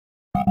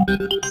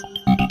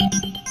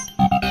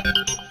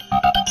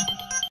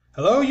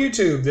Hello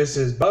YouTube, this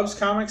is BUB'S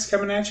Comics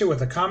coming at you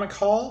with a comic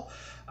haul.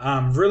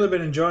 I've really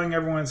been enjoying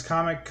everyone's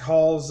comic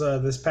hauls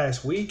this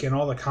past week, and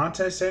all the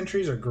contest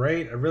entries are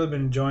great. I've really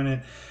been enjoying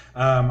it.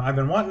 I've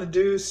been wanting to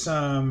do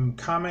some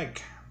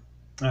comic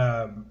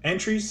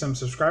entries, some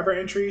subscriber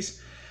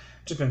entries.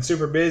 Just been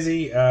super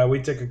busy.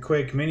 We took a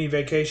quick mini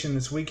vacation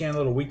this weekend, a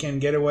little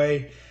weekend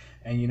getaway.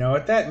 And you know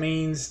what that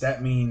means?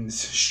 That means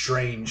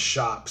strange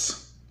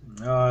shops.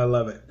 Oh, I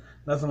love it.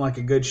 Nothing like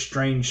a good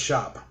strange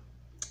shop.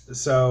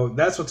 So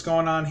that's what's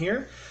going on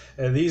here.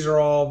 These are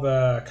all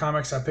the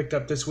comics I picked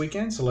up this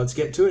weekend. So let's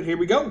get to it. Here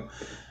we go.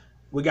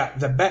 We got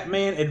the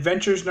Batman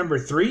Adventures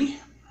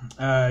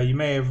 #3. You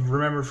may have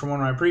remembered from one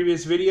of my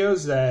previous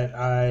videos that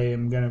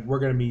we're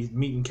gonna be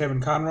meeting Kevin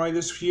Conroy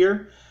this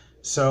year.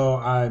 So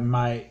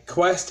my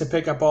quest to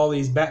pick up all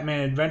these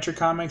Batman Adventure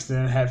comics and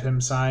then have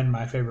him sign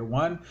my favorite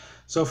one.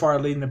 So far,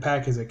 leading the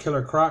pack is a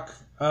Killer Croc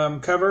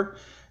cover.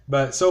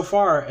 But so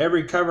far,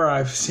 every cover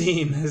I've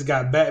seen has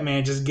got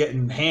Batman just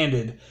getting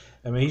handed.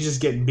 I mean, he's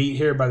just getting beat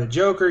here by the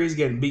Joker. He's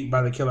getting beat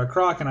by the Killer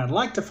Croc. And I'd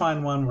like to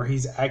find one where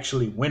he's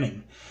actually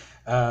winning.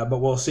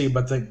 But we'll see.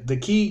 But the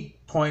key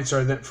points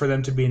are that for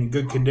them to be in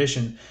good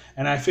condition.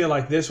 And I feel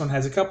like this one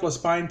has a couple of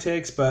spine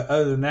ticks. But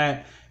other than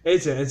that,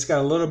 it's got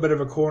a little bit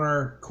of a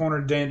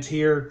corner dent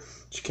here.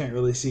 You can't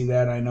really see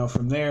that, I know,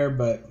 from there.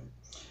 But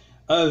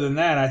other than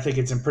that, I think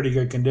it's in pretty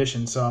good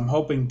condition. So I'm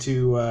hoping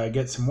to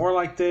get some more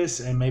like this,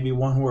 and maybe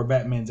one where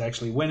Batman's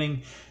actually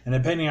winning. And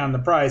depending on the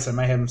price, I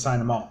may have him sign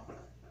them all.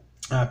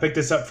 I picked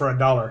this up for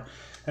 $1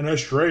 in a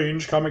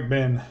strange comic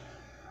bin.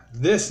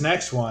 This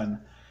next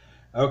one,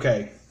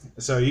 okay.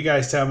 So you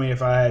guys tell me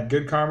if I had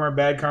good karma or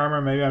bad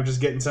karma. Maybe I'm just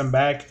getting some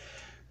back.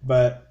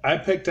 But I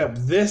picked up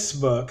this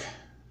book,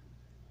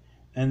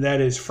 and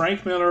that is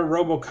Frank Miller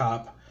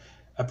RoboCop.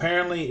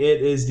 Apparently,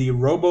 it is the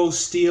Robo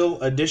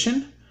Steel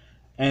edition.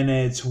 And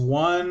it's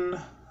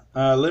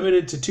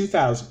limited to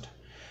 2,000.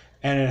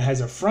 And it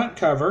has a front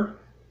cover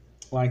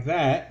like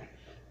that.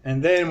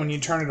 And then when you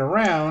turn it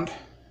around,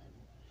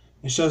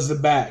 it shows the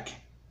back.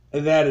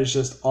 And that is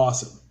just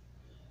awesome.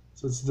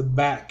 So it's the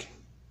back.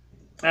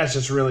 That's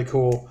just really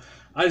cool.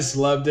 I just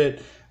loved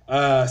it.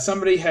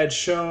 Somebody had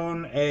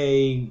shown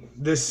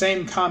this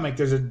same comic.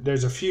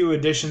 There's a few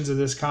editions of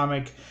this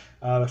comic.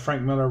 The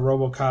Frank Miller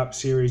RoboCop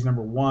series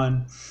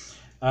 #1.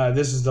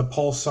 This is the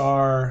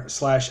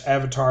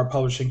Pulsar/Avatar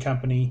publishing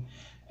company,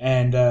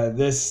 and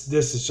this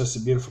is just a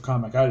beautiful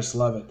comic. I just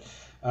love it.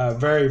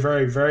 Very,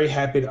 very, very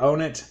happy to own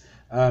it.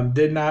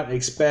 Did not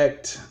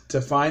expect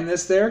to find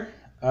this there.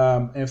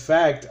 In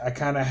fact, I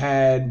kind of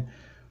had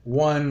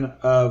one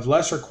of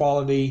lesser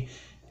quality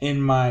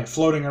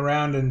floating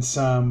around in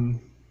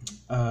some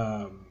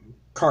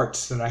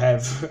carts that I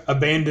have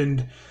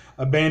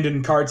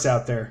abandoned carts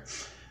out there.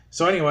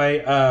 So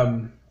anyway,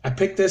 I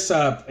picked this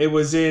up. It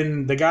was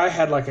the guy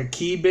had like a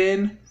key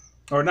bin,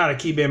 or not a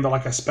key bin, but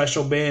like a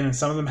special bin, and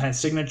some of them had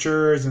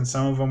signatures, and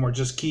some of them were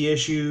just key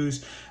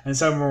issues, and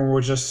some of them were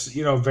just,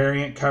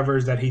 variant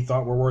covers that he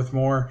thought were worth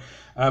more.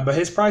 But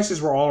his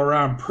prices were all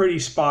around pretty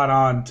spot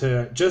on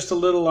to just a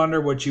little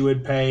under what you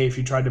would pay if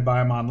you tried to buy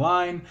them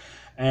online,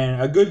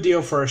 and a good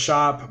deal for a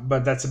shop,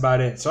 but that's about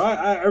it. So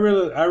I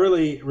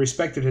really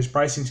respected his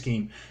pricing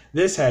scheme.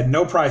 This had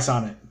no price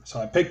on it. So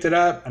I picked it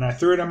up, and I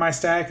threw it in my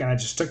stack, and I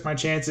just took my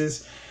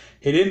chances.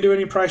 He didn't do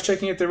any price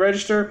checking at the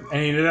register,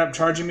 and he ended up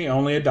charging me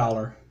only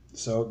 $1.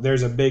 So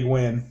there's a big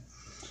win.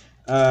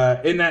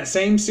 In that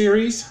same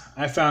series,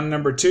 I found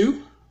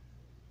 #2.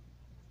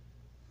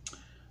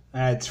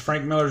 It's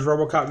Frank Miller's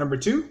RoboCop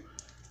 #2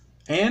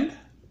 and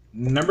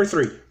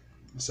 #3.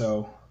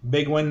 So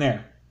big win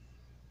there.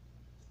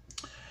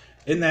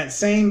 In that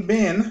same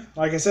bin,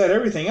 like I said,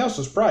 everything else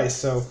was priced.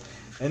 So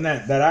in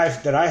that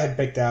I had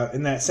picked out,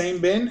 in that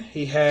same bin,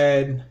 he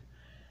had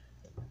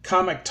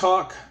Comic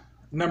Talk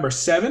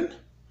 #7.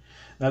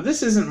 Now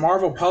this isn't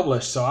Marvel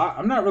published, so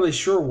I'm not really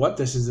sure what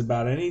this is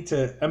about. It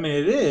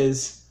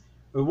is.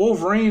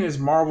 Wolverine is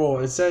Marvel.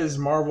 It says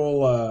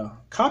Marvel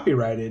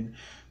copyrighted,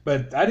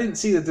 but I didn't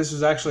see that this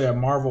was actually a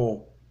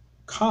Marvel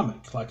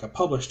comic, like a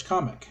published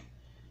comic.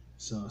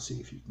 So let's see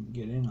if you can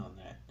get in on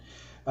that.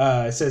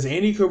 It says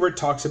Andy Kubert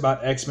talks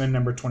about X-Men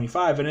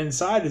 #25, and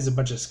inside is a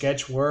bunch of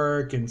sketch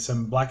work and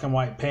some black and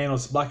white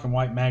panels, black and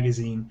white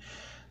magazine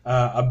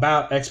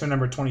about X-Men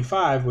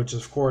 #25, which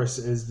of course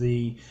is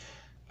the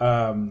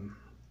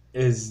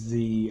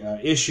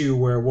issue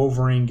where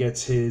Wolverine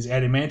gets his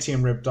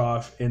adamantium ripped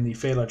off in the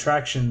Fatal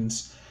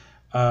Attractions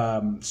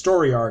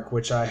story arc,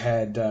 which I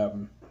had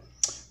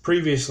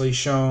previously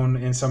shown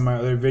in some of my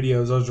other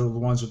videos. Those are the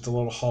ones with the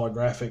little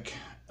holographic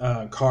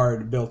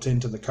card built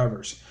into the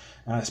covers,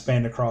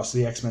 spanned across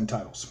the X-Men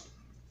titles.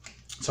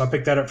 So I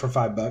picked that up for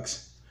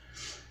 $5.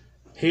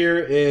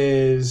 Here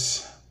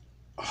is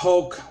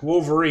Hulk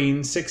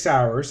Wolverine 6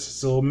 hours.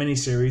 It's a little mini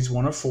series,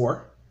 1 of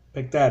 4.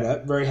 Picked that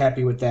up. Very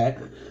happy with that.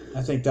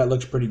 I think that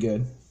looks pretty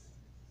good.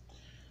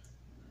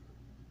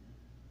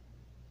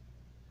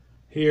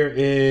 Here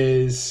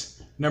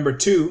is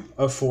 #2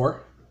 of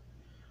 4.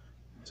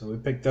 So we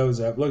picked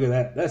those up. Look at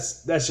that.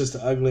 That's just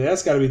ugly.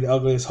 That's got to be the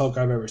ugliest Hulk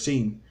I've ever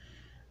seen.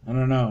 I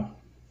don't know.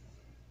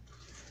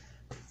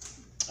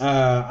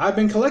 I've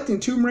been collecting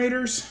Tomb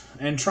Raiders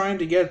and trying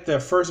to get the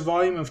first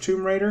volume of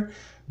Tomb Raider,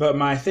 but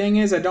my thing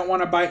is I don't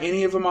want to buy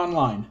any of them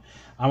online.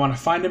 I want to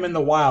find them in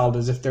the wild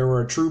as if there were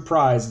a true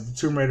prize that the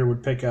Tomb Raider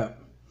would pick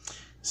up.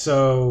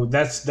 So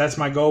that's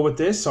my goal with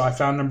this. So I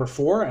found number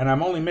 4, and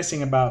I'm only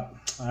missing about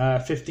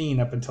 15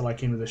 up until I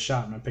came to the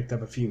shop, and I picked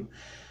up a few.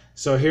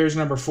 So here's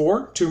number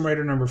 4, Tomb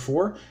Raider number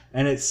 4,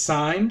 and it's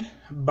signed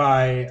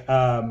by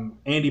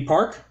Andy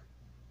Park,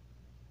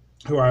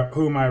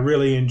 whom I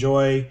really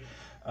enjoy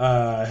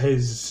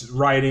his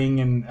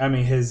writing and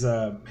his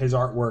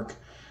artwork.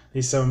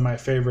 He's some of my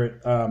favorite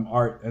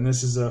art, and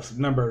this is a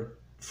number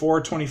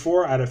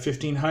 424 out of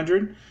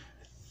 1500. I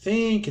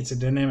think it's a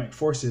Dynamic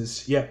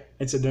Forces. Yep,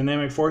 it's a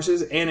Dynamic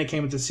Forces, and it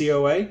came with the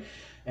COA,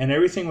 and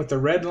everything with the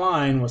red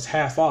line was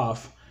half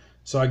off.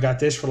 So I got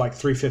this for like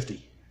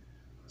 $3.50.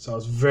 So I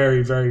was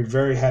very, very,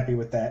 very happy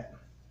with that.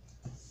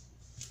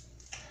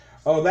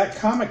 Oh, that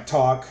Comic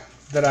Talk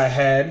that I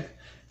had,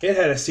 it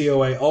had a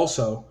COA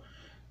also,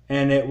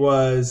 and it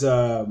was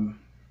a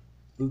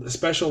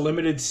special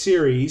limited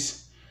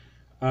series,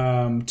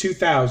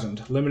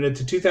 2000, limited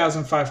to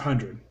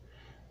 2,500.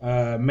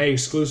 Made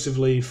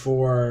exclusively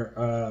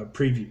for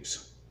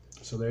previews.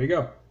 So there you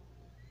go.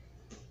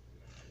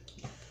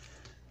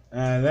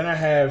 Then I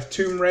have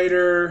Tomb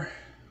Raider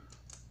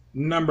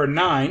number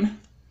 9.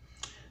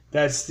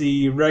 That's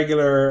the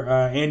regular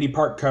Andy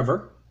Park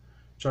cover,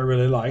 which I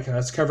really like.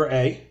 That's cover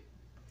A.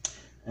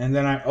 And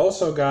then I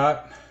also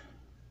got,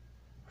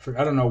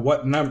 I don't know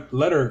what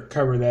letter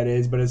cover that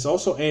is, but it's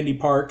also Andy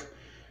Park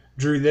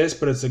drew this,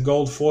 but it's a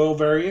gold foil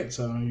variant.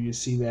 So you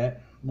see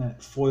that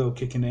foil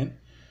kicking in.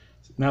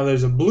 Now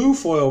there's a blue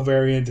foil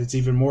variant that's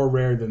even more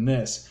rare than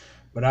this,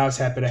 but I was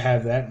happy to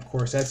have that. Of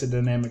course, that's a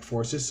Dynamic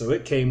Forces, so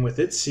it came with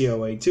its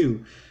COA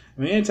too.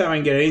 I mean, anytime I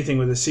can get anything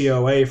with a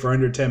COA for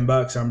under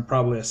 $10, I'm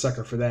probably a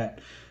sucker for that.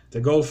 The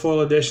gold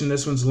foil edition,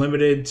 this one's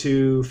limited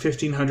to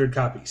 1,500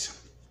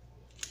 copies.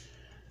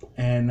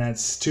 And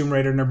that's Tomb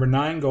Raider number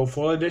 9, gold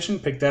foil edition.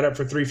 Picked that up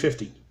for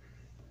 $3.50.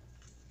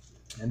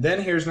 And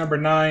then here's number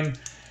 9,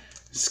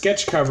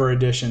 sketch cover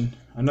edition.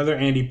 Another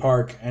Andy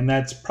Park, and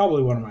that's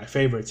probably one of my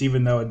favorites,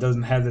 even though it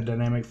doesn't have the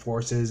Dynamic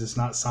Forces. It's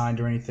not signed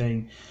or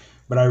anything,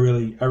 but I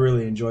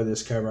really enjoy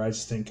this cover. I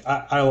just think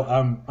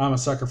I'm a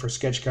sucker for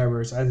sketch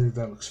covers. I think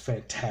that looks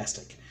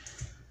fantastic.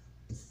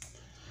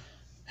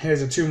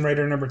 Here's a Tomb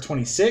Raider number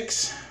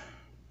 26,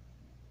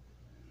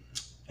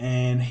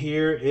 and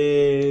here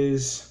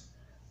is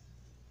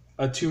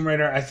a Tomb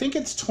Raider. I think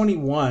it's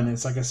 21.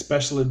 It's like a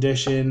special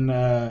edition.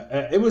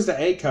 It was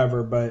the A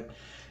cover, but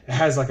it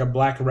has like a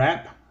black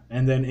wrap.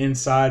 And then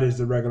inside is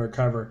the regular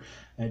cover,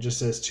 and it just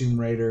says Tomb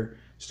Raider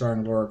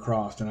starring Lara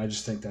Croft, and I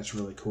just think that's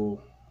really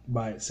cool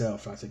by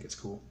itself. I think it's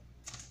cool.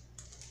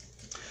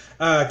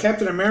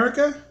 Captain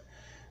America,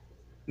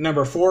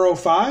 number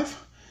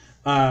 405.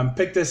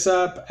 Picked this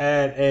up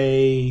at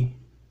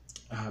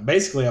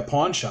basically a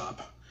pawn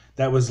shop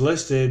that was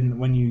listed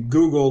when you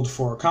Googled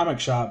for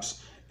comic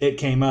shops. It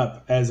came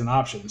up as an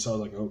option, so I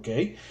was like,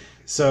 okay.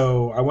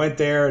 So I went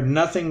there.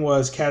 Nothing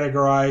was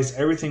categorized.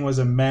 Everything was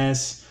a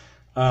mess.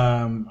 He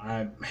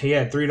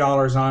had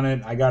 $3 on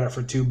it. I got it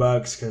for $2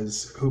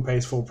 because who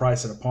pays full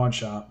price at a pawn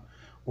shop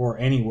or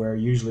anywhere?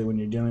 Usually when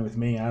you're dealing with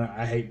me,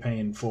 I hate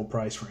paying full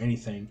price for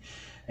anything.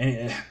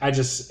 And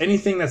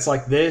anything that's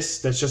like this,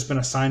 that's just been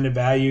assigned a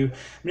value.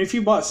 I mean, if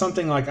you bought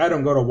something like, I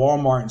don't go to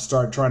Walmart and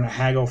start trying to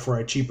haggle for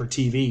a cheaper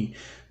TV,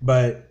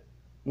 but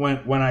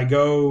when I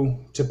go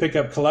to pick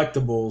up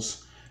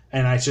collectibles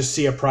and I just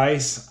see a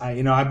price,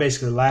 I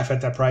basically laugh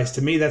at that price.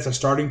 To me, that's a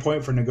starting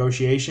point for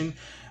negotiation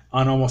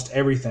on almost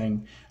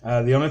everything.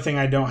 The only thing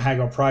I don't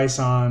haggle price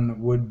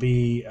on would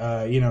be,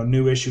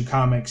 new issue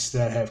comics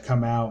that have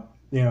come out,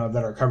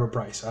 that are cover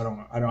price. I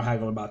don't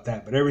haggle about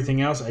that, but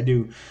everything else I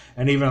do.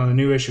 And even on the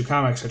new issue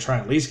comics, I try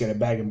at least get a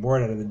bag and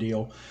board out of the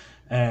deal.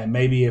 And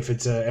maybe if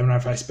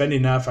if I spend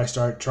enough, I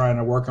start trying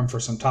to work them for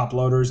some top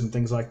loaders and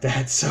things like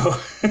that. So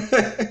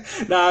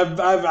now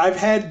I've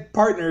had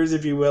partners,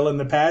 if you will, in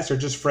the past, or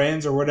just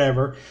friends or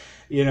whatever,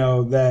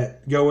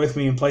 that go with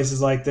me in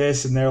places like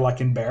this, and they're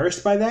like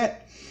embarrassed by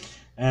that.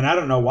 And I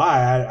don't know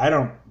why. I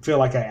don't feel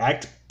like I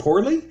act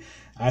poorly.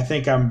 I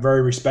think I'm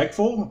very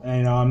respectful,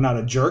 and I'm not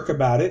a jerk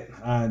about it.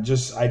 I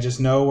just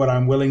know what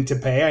I'm willing to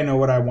pay. I know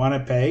what I want to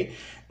pay,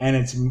 and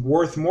it's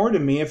worth more to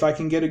me if I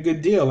can get a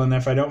good deal. And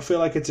if I don't feel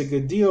like it's a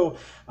good deal,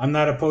 I'm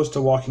not opposed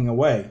to walking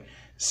away.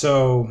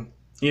 So,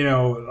 a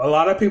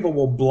lot of people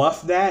will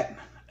bluff that.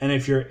 And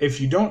if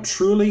you don't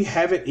truly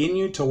have it in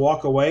you to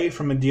walk away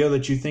from a deal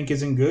that you think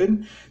isn't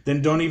good,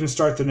 then don't even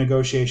start the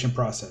negotiation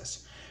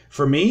process.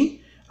 For me,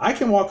 I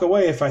can walk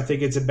away if I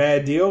think it's a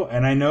bad deal,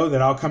 and I know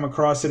that I'll come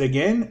across it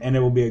again, and it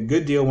will be a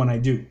good deal when I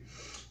do.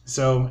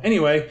 So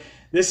anyway,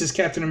 this is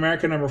Captain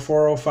America number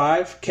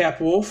 405, Cap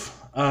Wolf,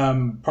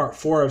 part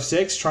 4 of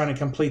 6, trying to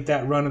complete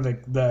that run of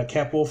the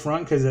Cap Wolf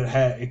run, because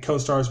it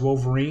co-stars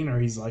Wolverine, or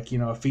he's like,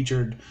 a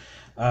featured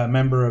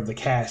member of the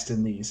cast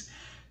in these.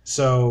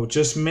 So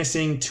just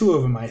missing 2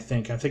 of them, I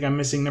think. I think I'm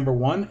missing number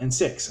 1 and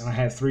 6, and I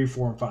have 3,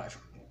 4, and 5.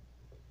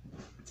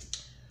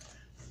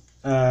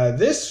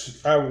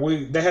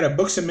 They had a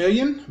Books a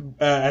Million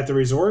at the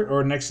resort,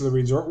 or next to the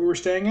resort we were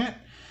staying at.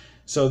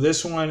 So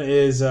this one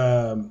is,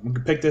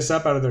 pick this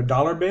up out of their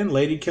dollar bin,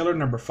 Lady Killer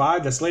number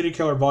 5. That's Lady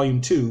Killer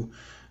Volume 2,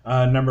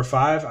 number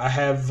 5. I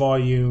have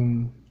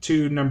Volume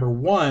 2, number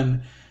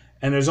 1,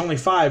 and there's only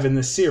 5 in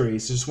this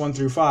series, just 1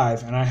 through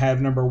 5. And I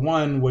have number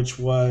 1, which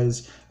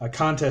was a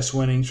contest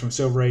winnings from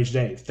Silver Age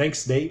Dave.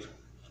 Thanks, Dave.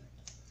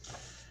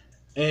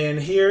 And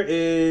here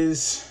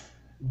is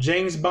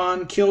James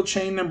Bond Kill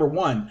Chain number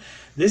 1.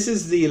 This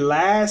is the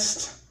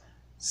last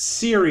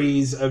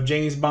series of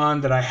James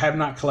Bond that I have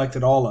not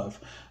collected all of.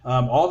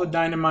 All the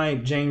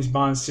Dynamite James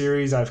Bond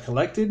series I've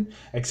collected,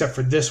 except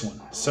for this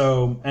one.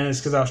 So, and it's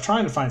because I was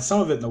trying to find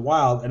some of it in the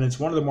wild, and it's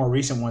one of the more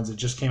recent ones that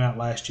just came out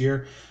last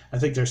year. I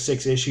think there's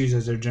 6 issues,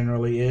 as there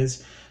generally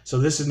is. So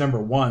this is number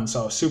 1.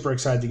 So I was super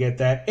excited to get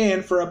that,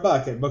 and for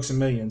 $1 at Books a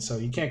Million. So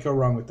you can't go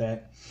wrong with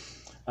that.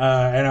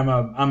 And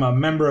I'm a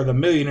member of the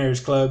Millionaires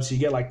Club, so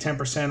you get like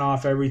 10%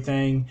 off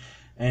everything.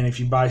 And if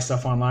you buy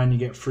stuff online, you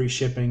get free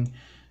shipping.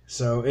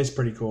 So it's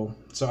pretty cool.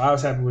 So I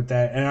was happy with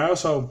that. And I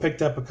also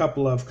picked up a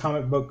couple of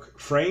comic book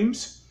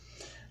frames.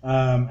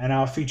 And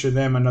I'll feature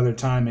them another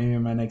time, maybe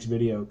in my next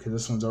video, because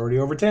this one's already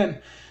over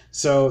 10.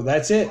 So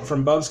that's it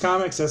from BUB'S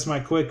Comics. That's my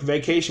quick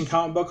vacation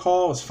comic book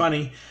haul. It was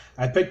funny.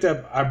 I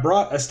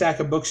brought a stack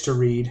of books to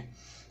read,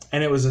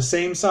 and it was the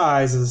same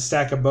size as a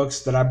stack of books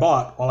that I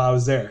bought while I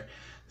was there.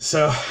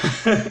 So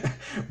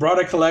brought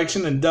a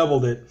collection and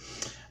doubled it.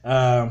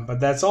 But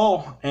that's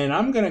all. And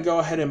I'm going to go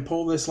ahead and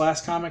pull this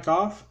last comic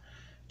off,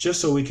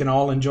 just so we can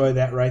all enjoy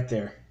that right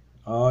there.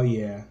 Oh,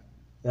 yeah.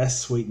 That's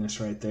sweetness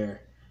right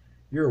there.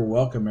 You're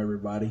welcome,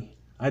 everybody.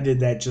 I did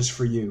that just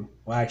for you.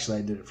 Well, actually,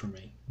 I did it for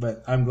me.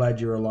 But I'm glad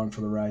you were along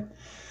for the ride.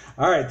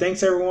 All right.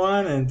 Thanks,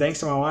 everyone. And thanks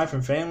to my wife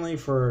and family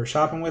for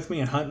shopping with me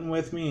and hunting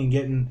with me and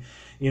getting,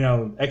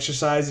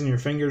 exercising your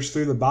fingers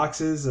through the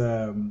boxes.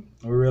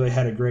 We really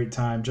had a great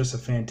time. Just a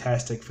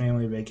fantastic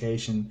family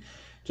vacation.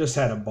 Just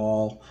had a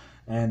ball.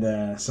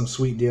 And some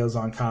sweet deals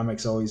on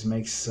comics always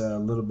makes a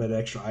little bit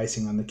extra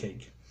icing on the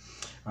cake.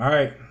 All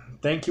right.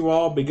 Thank you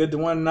all. Be good to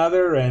one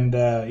another. And,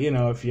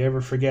 if you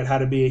ever forget how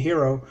to be a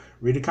hero,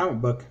 read a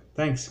comic book.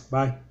 Thanks.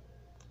 Bye.